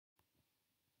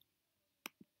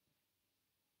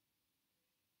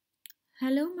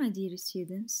Hello, my dear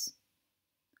students.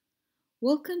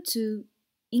 Welcome to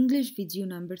English video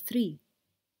number 3.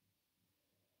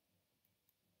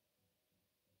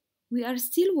 We are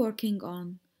still working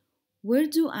on where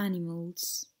do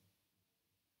animals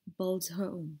build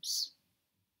homes.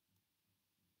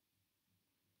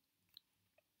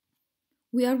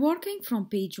 We are working from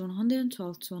page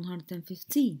 112 to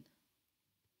 115.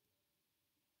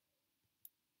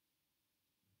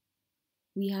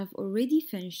 We have already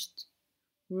finished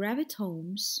rabbit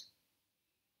homes,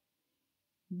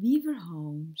 beaver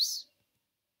homes,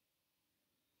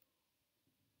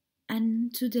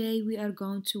 and today we are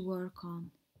going to work on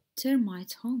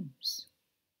termite homes.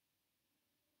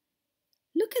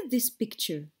 Look at this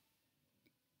picture.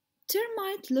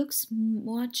 Termite looks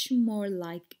much more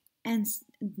like ants.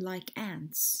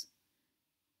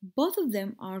 Both of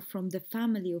them are from the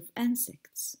family of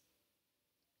insects.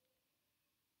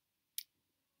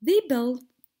 They build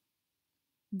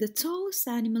the tallest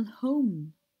animal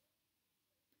home.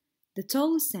 The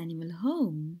tallest animal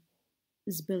home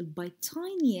is built by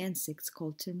tiny insects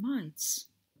called termites.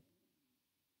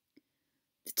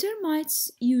 The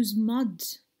termites use mud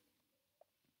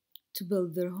to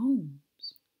build their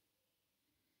homes.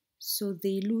 So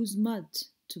they use mud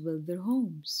to build their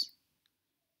homes.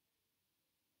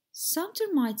 Some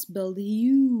termites build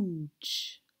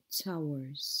huge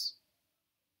towers.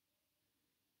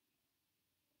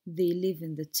 They live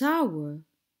in the tower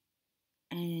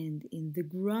and in the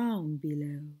ground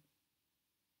below.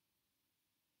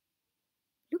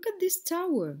 Look at this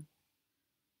tower.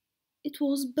 It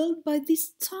was built by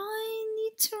this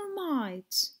tiny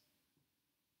termite.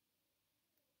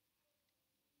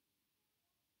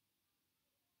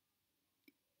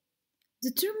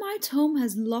 The termite home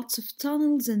has lots of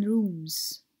tunnels and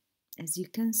rooms, as you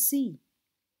can see.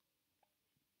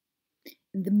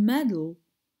 In the middle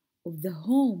of the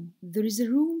home, there is a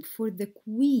room for the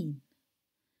queen,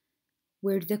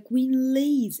 where the queen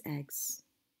lays eggs.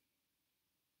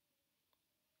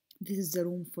 This is the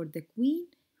room for the queen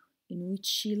in which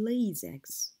she lays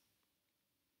eggs.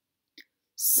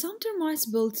 Some termites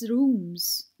build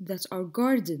rooms that are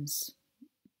gardens.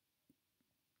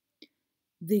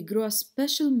 They grow a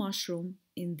special mushroom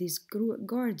in these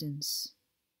gardens.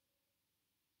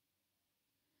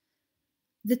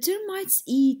 The termites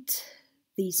eat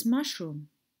this mushroom.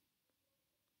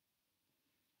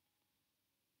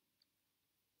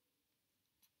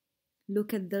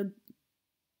 Look at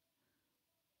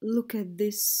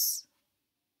this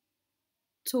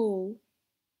tall,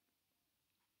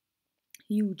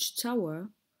 huge tower.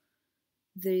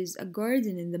 There is a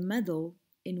garden in the middle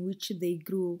in which they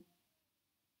grow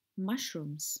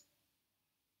mushrooms.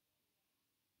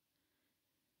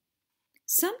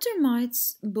 Some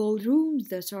termites build rooms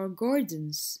that are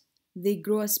gardens. They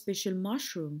grow a special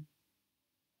mushroom.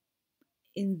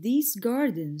 In these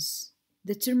gardens,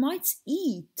 the termites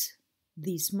eat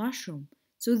these mushrooms.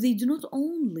 So they do not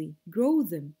only grow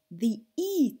them, they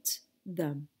eat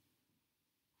them.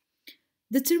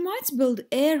 The termites build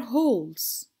air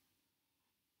holes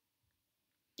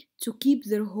to keep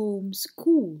their homes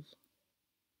cool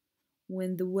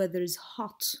when the weather is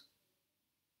hot.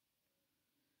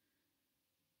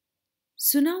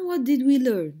 So now what did we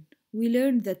learn? We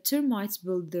learned that termites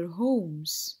build their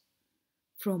homes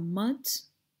from mud.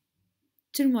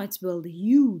 Termites build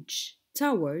huge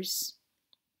towers.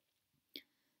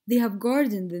 They have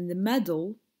gardens in the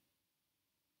middle.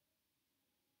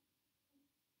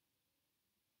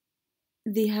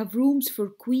 They have rooms for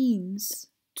queens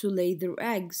to lay their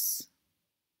eggs.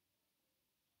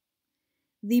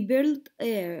 They build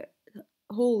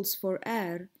holes for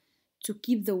air to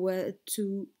keep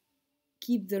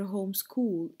their homes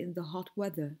cool in the hot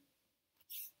weather.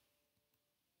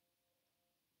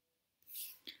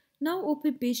 Now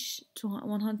open page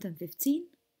 115.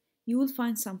 You will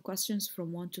find some questions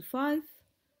from 1 to 5.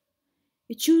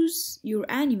 Choose your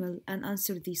animal and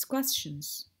answer these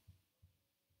questions.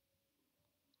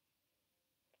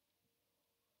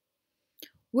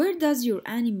 Where does your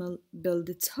animal build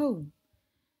its home?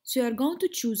 So you are going to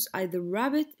choose either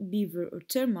rabbit, beaver, or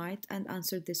termite and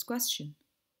answer this question.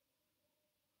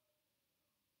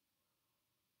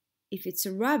 If it's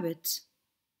a rabbit,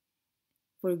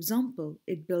 for example,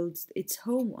 it builds its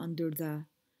home under the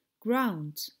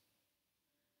ground.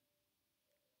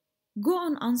 Go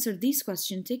on, answer these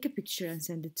questions, take a picture and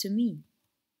send it to me.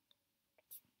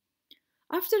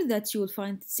 After that, you will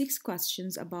find 6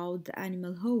 questions about the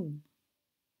animal home.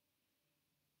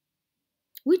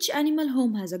 Which animal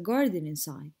home has a garden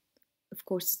inside? Of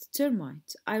course, it's the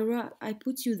termite. I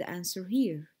put you the answer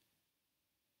here.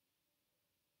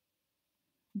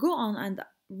 Go on and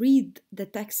read the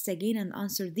text again and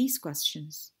answer these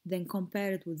questions, then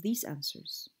compare it with these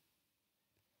answers.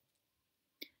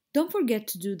 Don't forget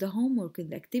to do the homework in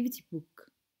the activity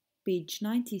book, page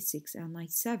 96 and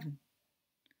 97.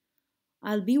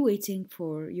 I'll be waiting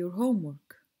for your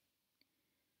homework.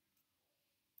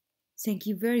 Thank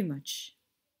you very much.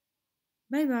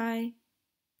 Bye bye.